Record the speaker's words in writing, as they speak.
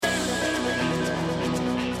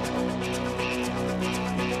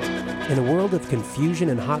In a world of confusion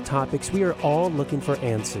and hot topics, we are all looking for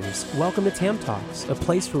answers. Welcome to Tam Talks, a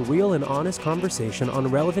place for real and honest conversation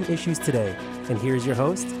on relevant issues today. And here's your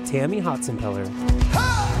host, Tammy Hotzenpeller.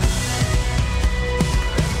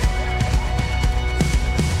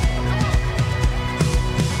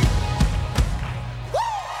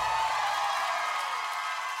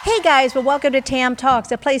 Hey guys, well, welcome to Tam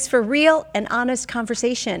Talks, a place for real and honest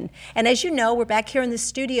conversation. And as you know, we're back here in the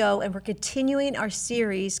studio and we're continuing our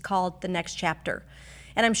series called The Next Chapter.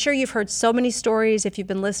 And I'm sure you've heard so many stories if you've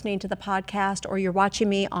been listening to the podcast or you're watching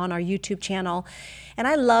me on our YouTube channel. And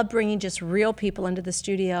I love bringing just real people into the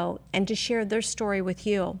studio and to share their story with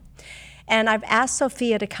you. And I've asked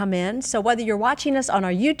Sophia to come in. So whether you're watching us on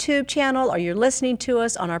our YouTube channel or you're listening to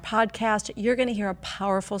us on our podcast, you're going to hear a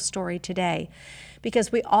powerful story today.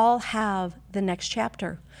 Because we all have the next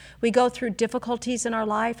chapter. We go through difficulties in our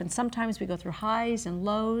life, and sometimes we go through highs and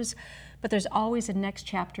lows, but there's always a next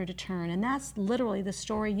chapter to turn. And that's literally the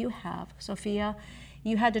story you have, Sophia.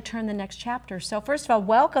 You had to turn the next chapter. So first of all,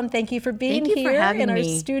 welcome. Thank you for being here in our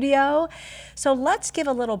studio. So let's give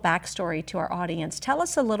a little backstory to our audience. Tell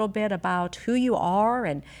us a little bit about who you are,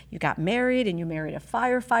 and you got married, and you married a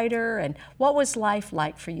firefighter, and what was life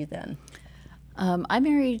like for you then? I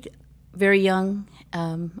married very young.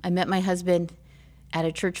 I met my husband at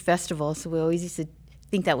a church festival, so we always used to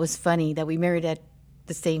think that was funny that we married at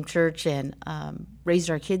the same church and raised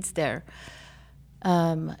our kids there.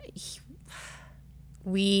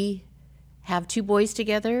 We have two boys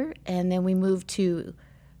together, and then we moved to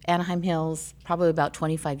Anaheim Hills probably about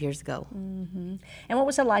 25 years ago. Mm-hmm. And what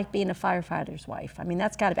was it like being a firefighter's wife? I mean,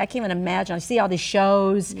 that's got to be, I can't even imagine. I see all these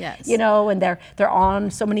shows, yes, you know, and they're on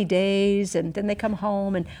so many days, and then they come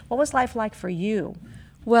home. And what was life like for you?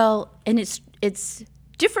 Well, and it's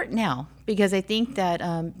different now because I think that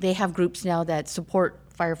they have groups now that support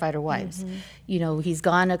firefighter wives. Mm-hmm. You know, he's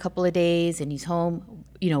gone a couple of days and he's home,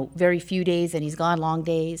 you know, very few days, and he's gone long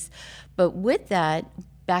days. But with that,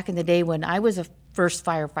 back in the day when I was a first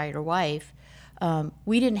firefighter wife,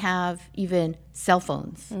 we didn't have even cell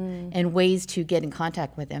phones and ways to get in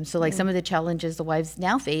contact with them. So like some of the challenges the wives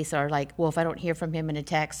now face are like, well, if I don't hear from him in a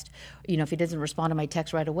text, you know, if he doesn't respond to my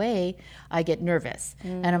text right away, I get nervous.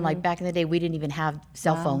 And I'm like, back in the day, we didn't even have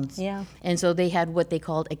cell phones. Yeah. And so they had what they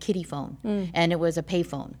called a kiddie phone, and it was a pay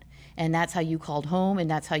phone. And that's how you called home, and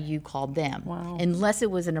that's how you called them. Wow. Unless it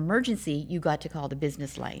was an emergency, you got to call the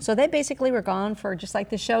business line. So they basically were gone for, just like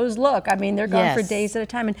the shows look. I mean, they're gone for days at a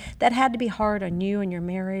time. And that had to be hard on you and your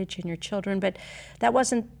marriage and your children. But that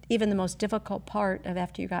wasn't even the most difficult part of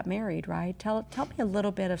after you got married, right? Tell me a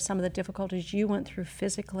little bit of some of the difficulties you went through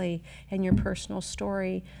physically and your personal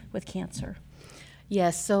story with cancer.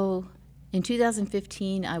 Yes, so in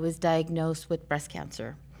 2015, I was diagnosed with breast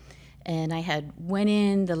cancer. And I had went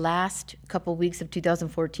in the last couple weeks of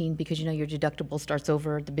 2014 because, you know, your deductible starts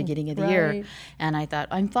over at the beginning of the year. And I thought,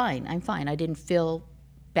 I'm fine. I didn't feel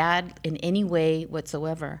bad in any way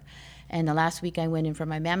whatsoever. And the last week I went in for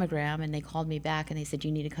my mammogram, and they called me back and they said,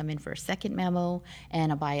 you need to come in for a second mammo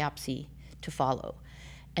and a biopsy to follow.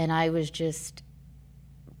 And I was just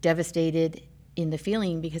devastated in the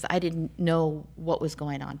feeling because I didn't know what was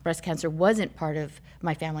going on. Breast cancer wasn't part of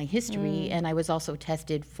my family history, and I was also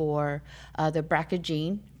tested for the BRCA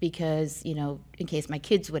gene because, you know, in case my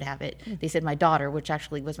kids would have it. They said my daughter, which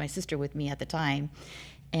actually was my sister with me at the time,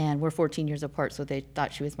 and we're 14 years apart, so they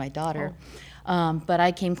thought she was my daughter. But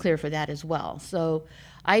I came clear for that as well. So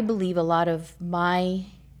I believe a lot of my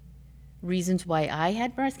reasons why I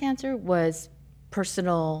had breast cancer was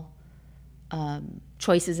personal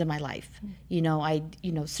choices in my life. You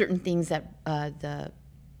know, certain things that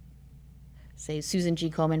say Susan G.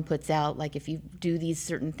 Komen puts out, like if you do these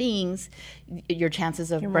certain things, your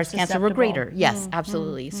chances of breast cancer were greater. Yes,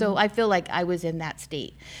 absolutely. So I feel like I was in that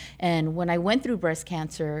state. And when I went through breast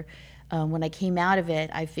cancer, when I came out of it,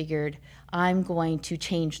 I figured I'm going to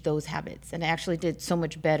change those habits. And I actually did so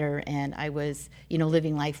much better, and I was, you know,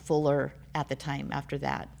 living life fuller at the time after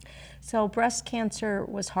that. So breast cancer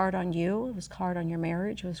was hard on you, it was hard on your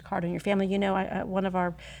marriage, it was hard on your family. You know, one of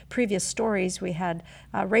our previous stories, we had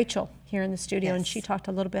Rachel here in the studio, and she talked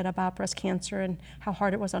a little bit about breast cancer and how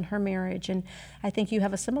hard it was on her marriage. And I think you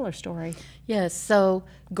have a similar story. Yes, so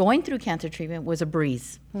going through cancer treatment was a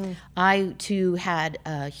breeze. I, too, had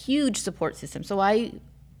a huge support system. So I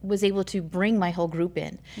was able to bring my whole group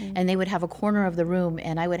in, and they would have a corner of the room,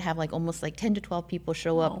 and I would have like almost like 10 to 12 people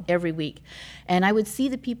show up every week. And I would see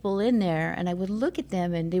the people in there, and I would look at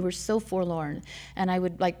them, and they were so forlorn, and I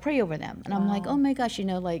would like pray over them. And I'm like, oh my gosh, you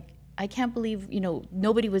know, like I can't believe, you know,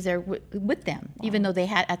 nobody was there with them, even though they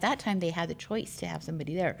had, at that time, they had the choice to have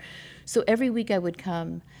somebody there. So every week I would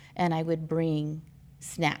come and I would bring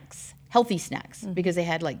snacks, healthy snacks, because they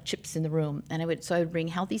had like chips in the room. And I would bring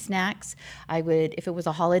healthy snacks. If it was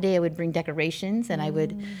a holiday, I would bring decorations, and I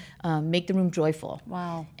would make the room joyful.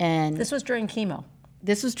 Wow. And this was during chemo.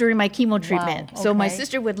 This was during my chemo treatment. Wow, So my okay.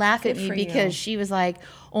 sister would laugh at me because she was like,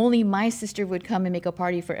 only my sister would come and make a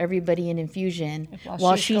party for everybody in infusion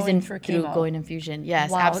while she's going infusion. Yes,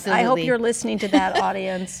 wow. absolutely. I hope you're listening to that,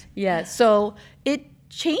 audience. Yeah, so it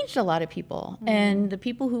changed a lot of people. And the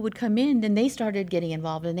people who would come in, then they started getting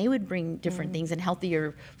involved, and they would bring different things and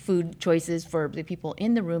healthier food choices for the people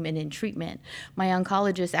in the room and in treatment. My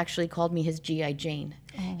oncologist actually called me his GI Jane.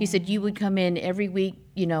 He said, you would come in every week,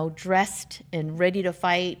 dressed and ready to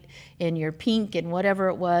fight in your pink and whatever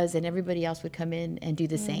it was, and everybody else would come in and do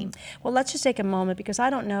the same. Well, let's just take a moment, because I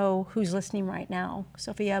don't know who's listening right now,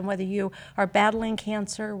 Sophia, and whether you are battling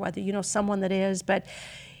cancer, whether you know someone that is, but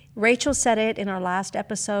Rachel said it in our last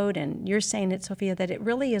episode, and you're saying it, Sophia, that it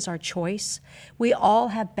really is our choice. We all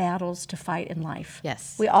have battles to fight in life.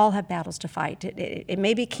 Yes. We all have battles to fight. It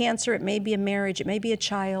may be cancer, it may be a marriage, it may be a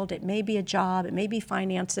child, it may be a job, it may be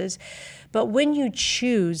finances. But when you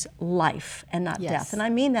choose life and not death, and I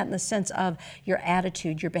mean that in the sense of your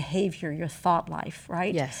attitude, your behavior, your thought life,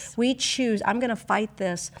 right? Yes. We choose, I'm going to fight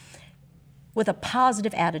this with a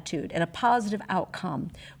positive attitude and a positive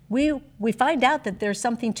outcome. We find out that there's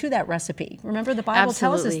something to that recipe. Remember, the Bible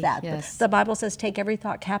tells us that. Yes. The Bible says take every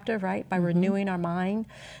thought captive, right, by renewing our mind.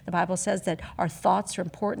 The Bible says that our thoughts are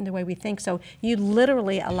important the way we think. So you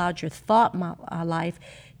literally allowed your thought life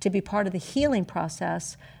to be part of the healing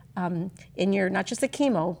process in your, not just the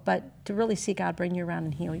chemo, but to really see God bring you around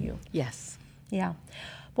and heal you. Yes. Yeah.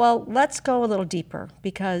 Well, let's go a little deeper,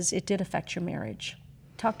 because it did affect your marriage.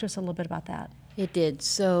 Talk to us a little bit about that. It did.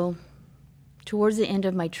 So towards the end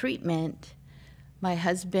of my treatment, my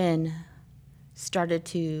husband started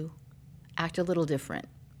to act a little different.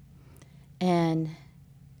 And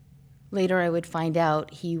later I would find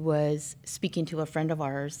out he was speaking to a friend of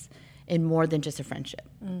ours in more than just a friendship.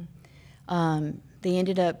 They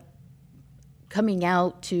ended up coming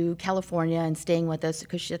out to California and staying with us,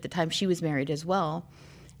 because at the time she was married as well.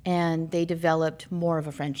 And they developed more of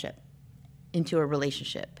a friendship into a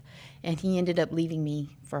relationship. And he ended up leaving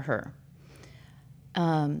me for her.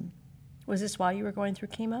 Was this while you were going through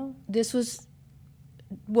chemo? This was,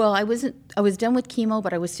 well, I was done with chemo,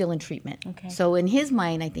 but I was still in treatment. Okay. So in his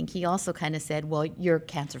mind, I think he also kind of said, well, you're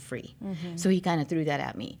cancer-free. So he kind of threw that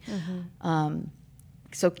at me.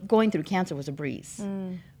 So going through cancer was a breeze.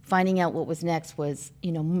 Finding out what was next was,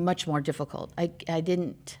 much more difficult. I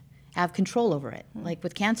didn't have control over it. Like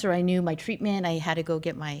with cancer, I knew my treatment, I had to go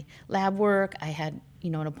get my lab work, I had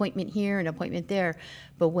an appointment here, an appointment there.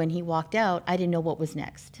 But when he walked out, I didn't know what was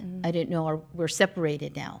next. I didn't know, we're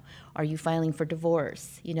separated now. Are you filing for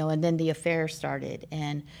divorce? And then the affair started.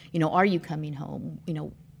 And, are you coming home?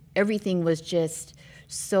 Everything was just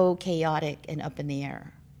so chaotic and up in the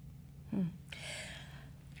air.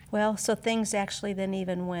 Well, so things actually then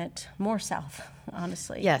even went more south,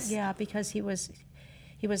 honestly. Yes. Yeah, because he was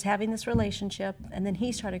having this relationship, and then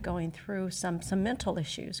he started going through some mental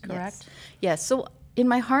issues, correct? Yes. So in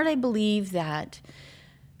my heart, I believe that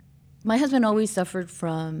my husband always suffered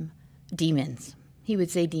from demons. He would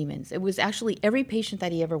say demons. It was actually every patient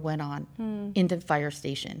that he ever went on in the fire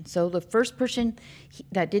station. So the first person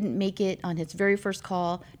that didn't make it on his very first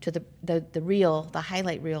call to the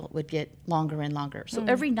highlight reel would get longer and longer. So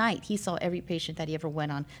every night he saw every patient that he ever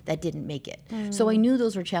went on that didn't make it. So I knew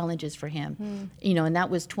those were challenges for him. And that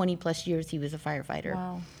was 20 plus years he was a firefighter.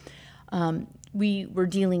 Wow. We were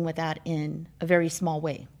dealing with that in a very small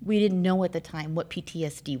way. We didn't know at the time what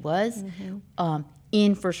PTSD was.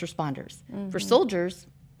 In first responders. For soldiers,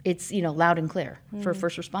 it's loud and clear. For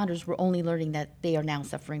first responders, we're only learning that they are now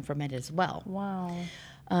suffering from it as well. Wow.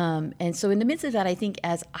 And so in the midst of that, I think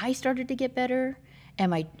as I started to get better and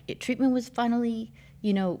my treatment was finally,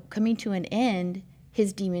 coming to an end,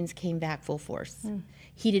 his demons came back full force.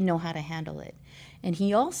 He didn't know how to handle it. And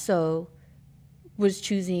he also was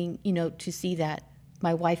choosing, to see that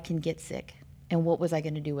my wife can get sick, and what was I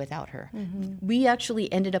going to do without her? We actually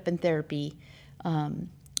ended up in therapy,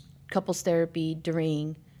 couples therapy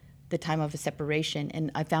during the time of a separation, and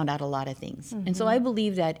I found out a lot of things. And so I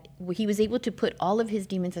believe that he was able to put all of his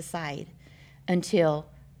demons aside until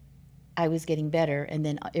I was getting better, and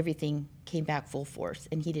then everything came back full force,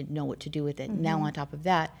 and he didn't know what to do with it. Now on top of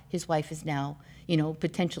that, his wife is now,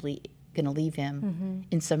 potentially going to leave him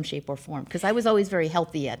in some shape or form, because I was always very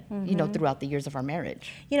healthy throughout the years of our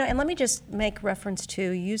marriage. And let me just make reference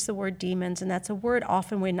to, use the word demons, and that's a word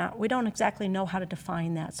often we don't exactly know how to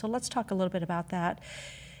define that. So let's talk a little bit about that.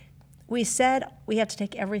 we said we have to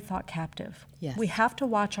take every thought captive. Yes. We have to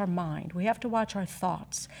watch our mind. We have to watch our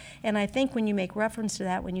thoughts. And I think when you make reference to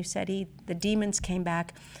that, when you said the demons came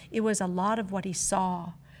back, it was a lot of what he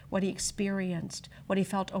saw, what he experienced, what he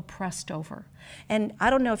felt oppressed over. And I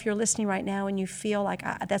don't know if you're listening right now and you feel like,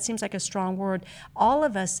 that seems like a strong word. All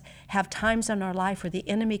of us have times in our life where the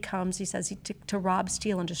enemy comes, he says, to rob,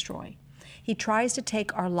 steal, and destroy. He tries to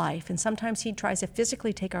take our life, and sometimes he tries to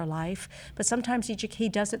physically take our life, but sometimes he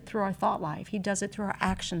does it through our thought life. He does it through our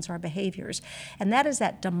actions, our behaviors. And that is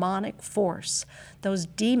that demonic force. Those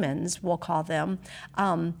demons, we'll call them,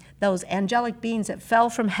 those angelic beings that fell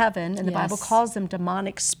from heaven, and the Bible calls them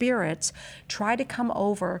demonic spirits, try to come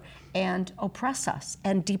over and oppress us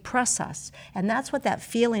and depress us. And that's what that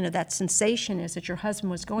feeling of that sensation is that your husband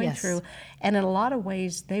was going through. And in a lot of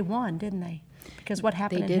ways, they won, didn't they? Because what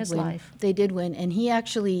happened in his life? They did win. And he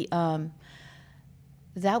actually,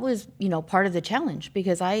 that was, part of the challenge,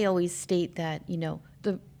 because I always state that,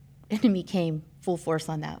 the enemy came full force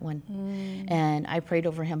on that one. And I prayed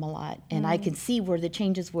over him a lot. And I could see where the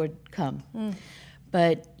changes would come.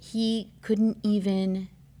 But he couldn't even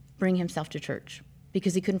bring himself to church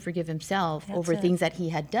because he couldn't forgive himself over things that he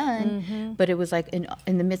had done. But it was like in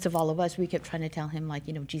the midst of all of us, we kept trying to tell him, like,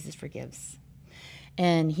 Jesus forgives.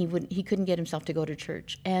 And he couldn't get himself to go to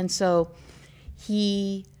church. And so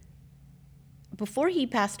before he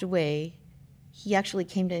passed away, he actually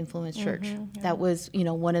came to Influence Church. That was,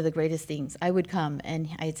 one of the greatest things. I would come, and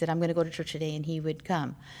I had said, I'm going to go to church today, and he would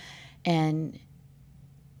come. And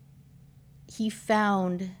he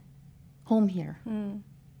found home here.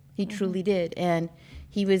 He truly did. And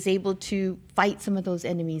he was able to fight some of those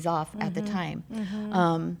enemies off at the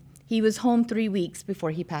time. He was home 3 weeks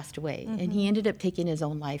before he passed away, and he ended up taking his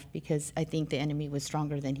own life because I think the enemy was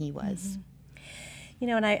stronger than he was.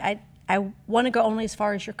 And I want to go only as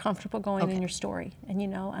far as you're comfortable going in your story.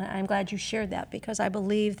 And, I'm glad you shared that, because I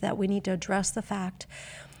believe that we need to address the fact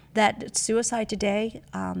that suicide today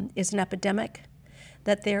is an epidemic,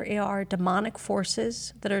 that there are demonic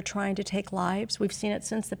forces that are trying to take lives. We've seen it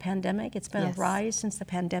since the pandemic. It's been a rise since the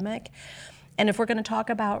pandemic. And if we're going to talk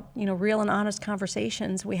about, real and honest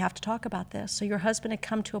conversations, we have to talk about this. So your husband had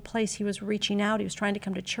come to a place, he was reaching out, he was trying to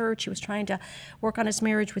come to church, he was trying to work on his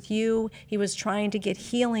marriage with you, he was trying to get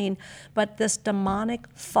healing, but this demonic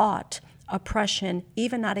thought, oppression,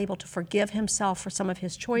 even not able to forgive himself for some of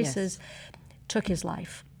his choices, took his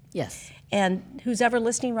life. Yes. And who's ever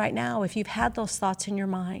listening right now, if you've had those thoughts in your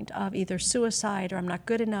mind of either suicide or I'm not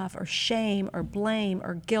good enough or shame or blame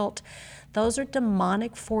or guilt, those are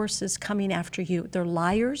demonic forces coming after you. They're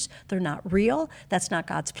liars. They're not real. That's not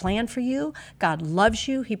God's plan for you. God loves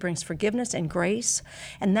you. He brings forgiveness and grace.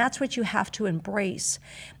 And that's what you have to embrace.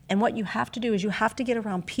 And what you have to do is you have to get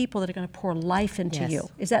around people that are going to pour life into you.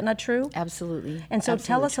 Is that not true? Absolutely. And so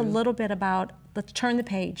tell us a little bit about, let's turn the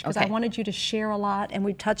page, because I wanted you to share a lot, and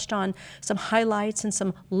we touched on some highlights and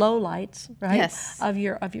some lowlights, right? Yes. Of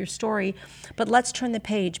your story. But let's turn the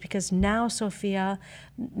page, because now, Sophia,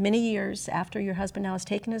 many years after your husband now has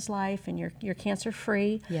taken his life and you're cancer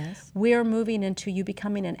free, we're moving into you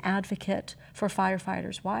becoming an advocate for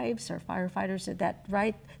firefighters' wives or firefighters, that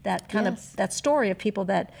right? That kind of that story of people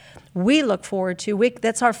that we look forward to.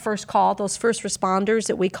 That's our first call, those first responders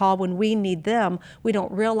that we call when we need them. We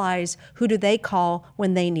don't realize who do they call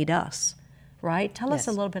when they need us, right? Tell us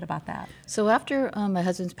a little bit about that. So after my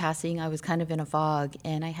husband's passing, I was kind of in a fog,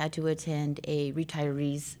 and I had to attend a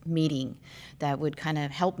retirees meeting that would kind of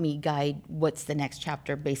help me guide what's the next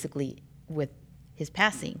chapter, basically, with his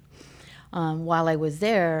passing. While I was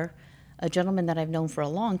there, a gentleman that I've known for a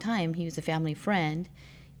long time, he was a family friend,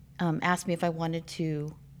 asked me if I wanted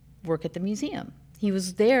to work at the museum. He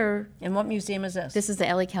was there. And what museum is this? This is the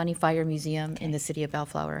LA County Fire Museum in the city of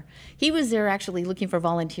Bellflower. He was there actually looking for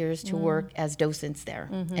volunteers to work as docents there.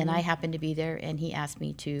 And I happened to be there, and he asked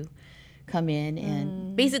me to come in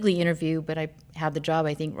and basically interview, but I had the job,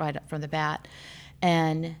 I think, right up from the bat.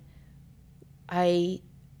 And I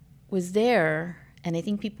was there, and I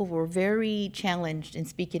think people were very challenged in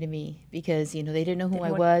speaking to me because, they didn't know who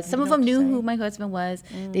I was. Some of them knew who my husband was.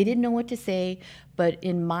 They didn't know what to say. But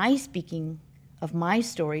in my speaking of my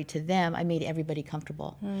story to them, I made everybody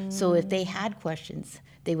comfortable. So if they had questions,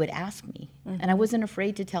 they would ask me. And I wasn't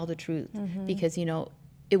afraid to tell the truth because,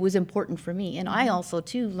 it was important for me. And I also,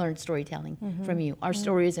 too, learned storytelling from you. Our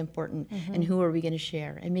story is important, and who are we going to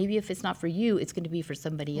share? And maybe if it's not for you, it's going to be for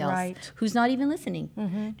somebody else who's not even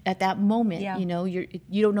listening at that moment.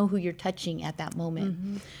 You don't know who you're touching at that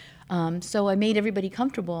moment. So I made everybody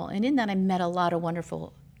comfortable. And in that, I met a lot of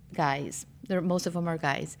wonderful guys. Most of them are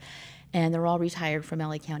guys. And they're all retired from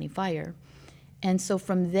LA County Fire. And so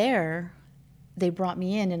from there, they brought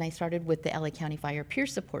me in, and I started with the LA County Fire Peer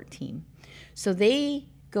Support Team. So they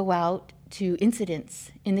go out to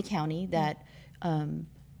incidents in the county that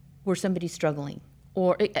where somebody's struggling,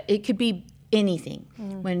 or it could be anything.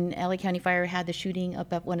 When LA County Fire had the shooting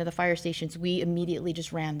up at one of the fire stations, we immediately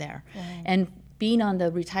just ran there. And being on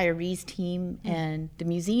the retirees team and the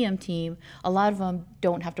museum team, a lot of them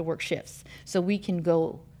don't have to work shifts. So we can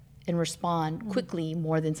go and respond quickly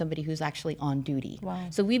more than somebody who's actually on duty.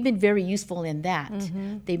 So we've been very useful in that.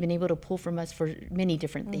 They've been able to pull from us for many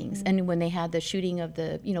different things. And when they had the shooting of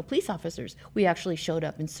the police officers, we actually showed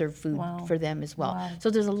up and served food for them as well. So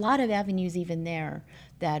there's a lot of avenues even there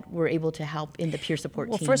that we're able to help in the peer support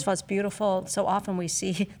team. Well, first of all, it's beautiful. So often we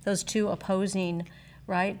see those two opposing,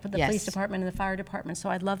 right? But the police department and the fire department. So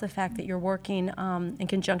I love the fact that you're working in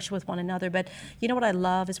conjunction with one another. But you know what I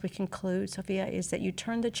love as we conclude, Sophia, is that you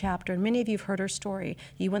turned the chapter, and many of you have heard her story.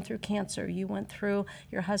 You went through cancer. You went through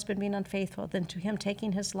your husband being unfaithful, then to him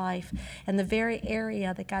taking his life. And the very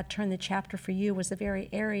area that God turned the chapter for you was the very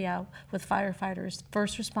area with firefighters,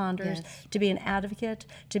 first responders, to be an advocate,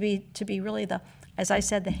 to be really the, as I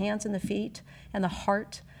said, the hands and the feet and the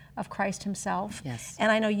heart of Christ himself.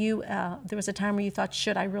 And I know you, there was a time where you thought,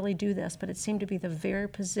 should I really do this? But it seemed to be the very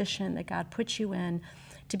position that God put you in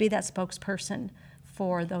to be that spokesperson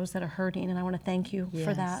for those that are hurting. And I want to thank you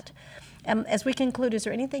for that. As we conclude, is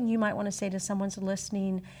there anything you might want to say to someone's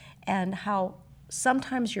listening, and how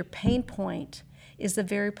sometimes your pain point is the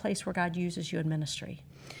very place where God uses you in ministry?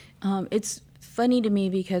 It's funny to me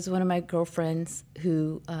because one of my girlfriends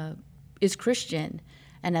who is Christian,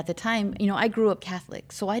 and at the time, I grew up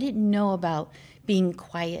Catholic, so I didn't know about being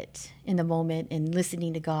quiet in the moment and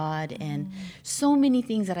listening to God and so many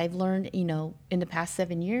things that I've learned, in the past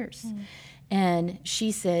 7 years. And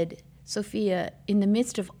she said, Sophia, in the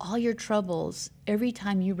midst of all your troubles, every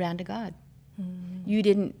time you ran to God, you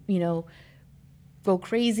didn't, go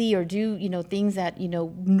crazy or do, things that,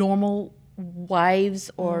 normal wives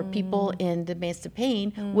or people in the midst of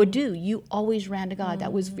pain would do. You always ran to God.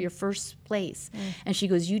 That was your first place. And she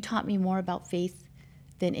goes, you taught me more about faith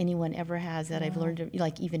than anyone ever has that I've learned,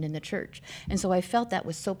 like even in the church. And so I felt that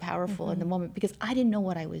was so powerful in the moment because I didn't know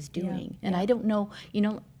what I was doing. And I don't know,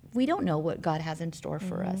 we don't know what God has in store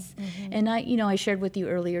for us. And I shared with you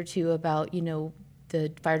earlier too about,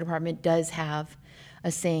 the fire department does have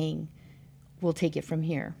a saying, we'll take it from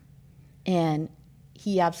here. And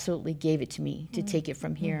he absolutely gave it to me to take it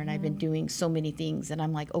from here. And I've been doing so many things. And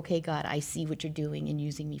I'm like, okay, God, I see what you're doing and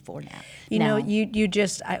using me for now. You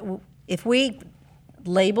just, if we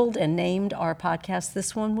labeled and named our podcast,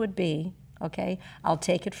 this one would be, okay, I'll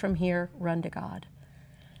take it from here, run to God.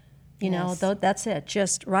 That's it.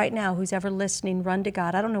 Just right now, who's ever listening, run to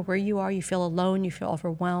God. I don't know where you are. You feel alone. You feel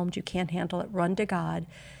overwhelmed. You can't handle it. Run to God.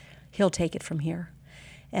 He'll take it from here.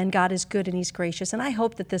 And God is good and he's gracious. And I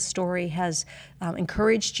hope that this story has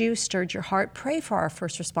encouraged you, stirred your heart. Pray for our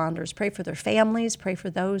first responders. Pray for their families. Pray for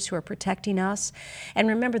those who are protecting us. And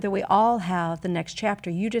remember that we all have the next chapter.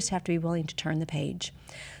 You just have to be willing to turn the page.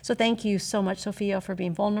 So thank you so much, Sophia, for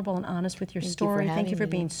being vulnerable and honest with your story. Thank you for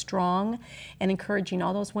being strong and encouraging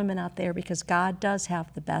all those women out there, because God does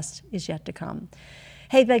have the best is yet to come.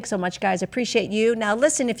 Hey, thanks so much, guys. I appreciate you. Now,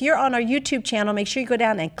 listen, if you're on our YouTube channel, make sure you go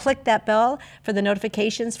down and click that bell for the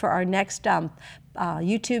notifications for our next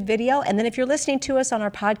YouTube video. And then if you're listening to us on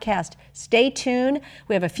our podcast, stay tuned.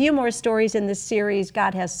 We have a few more stories in this series.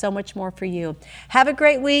 God has so much more for you. Have a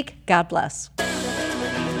great week. God bless.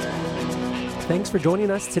 Thanks for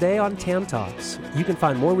joining us today on Tam Talks. You can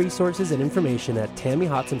find more resources and information at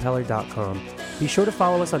tammyhotzenpeller.com. Be sure to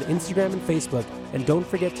follow us on Instagram and Facebook, and don't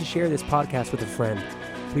forget to share this podcast with a friend.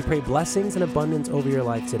 We pray blessings and abundance over your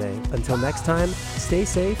life today. Until next time, stay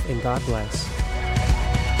safe and God bless.